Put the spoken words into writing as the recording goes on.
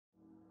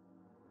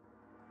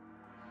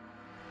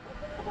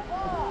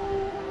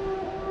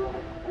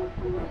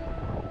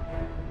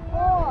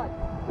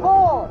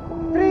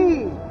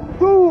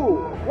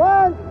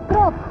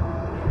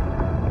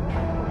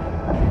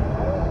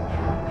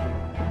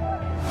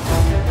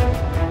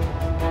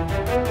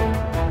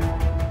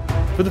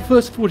For the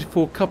first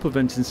 44 Cup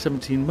event in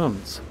 17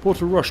 months,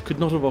 Portorož could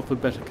not have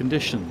offered better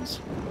conditions.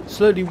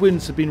 Slowly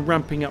winds have been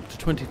ramping up to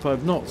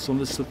 25 knots on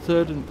this the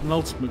third and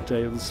penultimate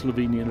day of the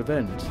Slovenian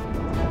event.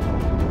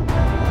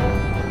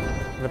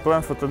 The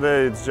plan for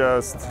today is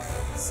just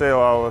sail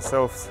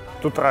ourselves,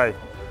 to try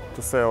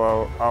to sail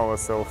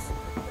ourselves.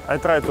 I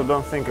try to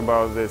don't think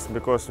about this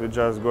because we're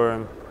just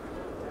going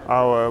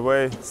our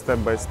way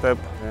step by step,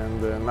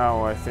 and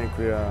now I think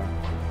we are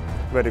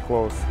very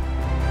close.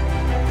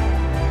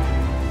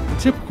 In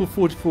typical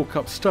 44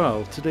 Cup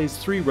style, today's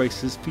 3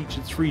 races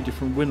featured 3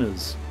 different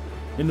winners.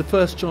 In the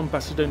first, John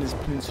Bassadone's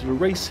Peninsula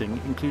Racing,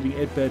 including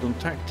Ed Baird on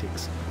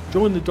tactics,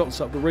 joined the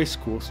dots up the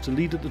racecourse to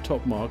lead at the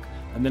top mark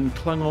and then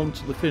clung on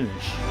to the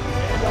finish.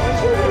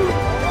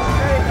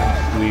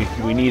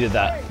 We needed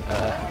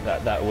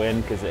that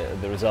win because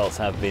the results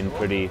have been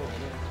pretty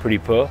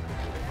poor.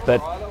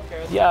 But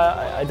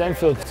yeah, I don't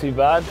feel too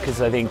bad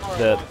because I think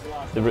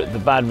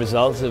the bad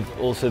results have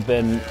also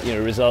been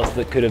results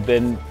that could have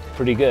been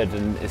pretty good,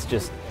 and it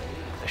just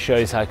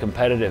shows how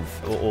competitive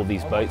all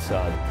these boats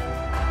are.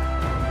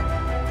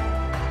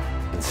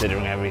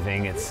 Considering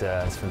everything, it's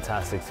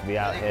fantastic to be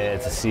out here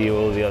to see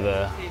all the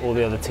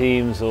other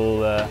teams,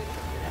 all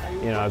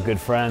our good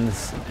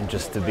friends, and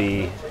just to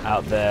be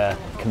out there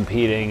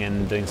competing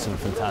and doing some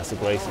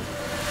fantastic racing.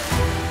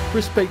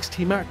 Chris Bake's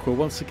Team Aqua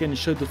once again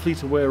showed the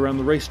fleet a way around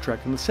the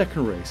racetrack in the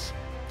second race.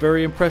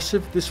 Very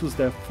impressive, this was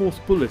their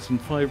 4th bullet in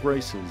 5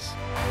 races.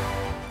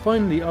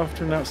 Finally,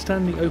 after an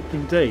outstanding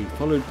opening day,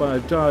 followed by a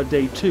dire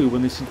day 2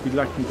 when they seemed to be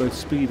lacking both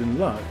speed and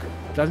luck,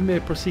 Vladimir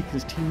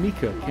Prosikin's Team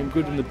Mika came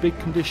good in the big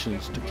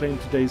conditions to claim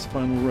today's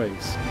final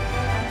race.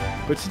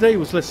 But today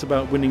was less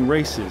about winning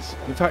races.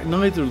 In fact,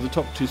 neither of the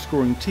top 2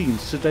 scoring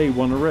teams today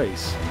won a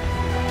race.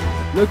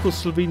 Local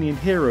Slovenian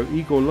hero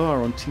Igor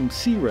Lar on Team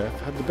C-Ref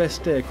had the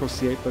best day across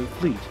the 8-boat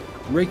fleet,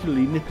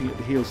 regularly nipping at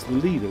the heels of the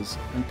leaders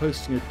and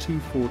posting a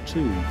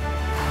 2.42.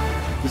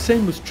 The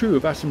same was true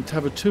of Atom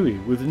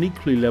Tavatui with an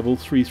equally level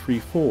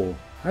 3.34.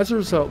 As a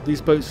result,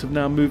 these boats have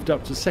now moved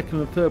up to 2nd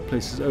and 3rd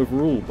places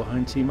overall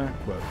behind Team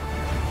Aqua.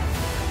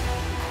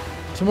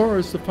 Tomorrow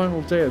is the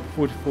final day of the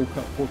 44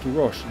 Cup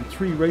Portorož, and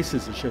 3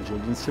 races are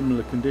scheduled in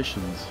similar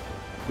conditions.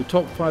 The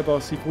top 5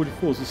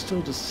 RC44s are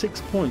still just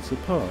 6 points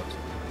apart.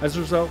 As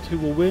a result, who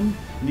will win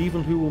and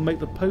even who will make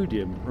the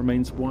podium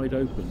remains wide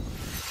open.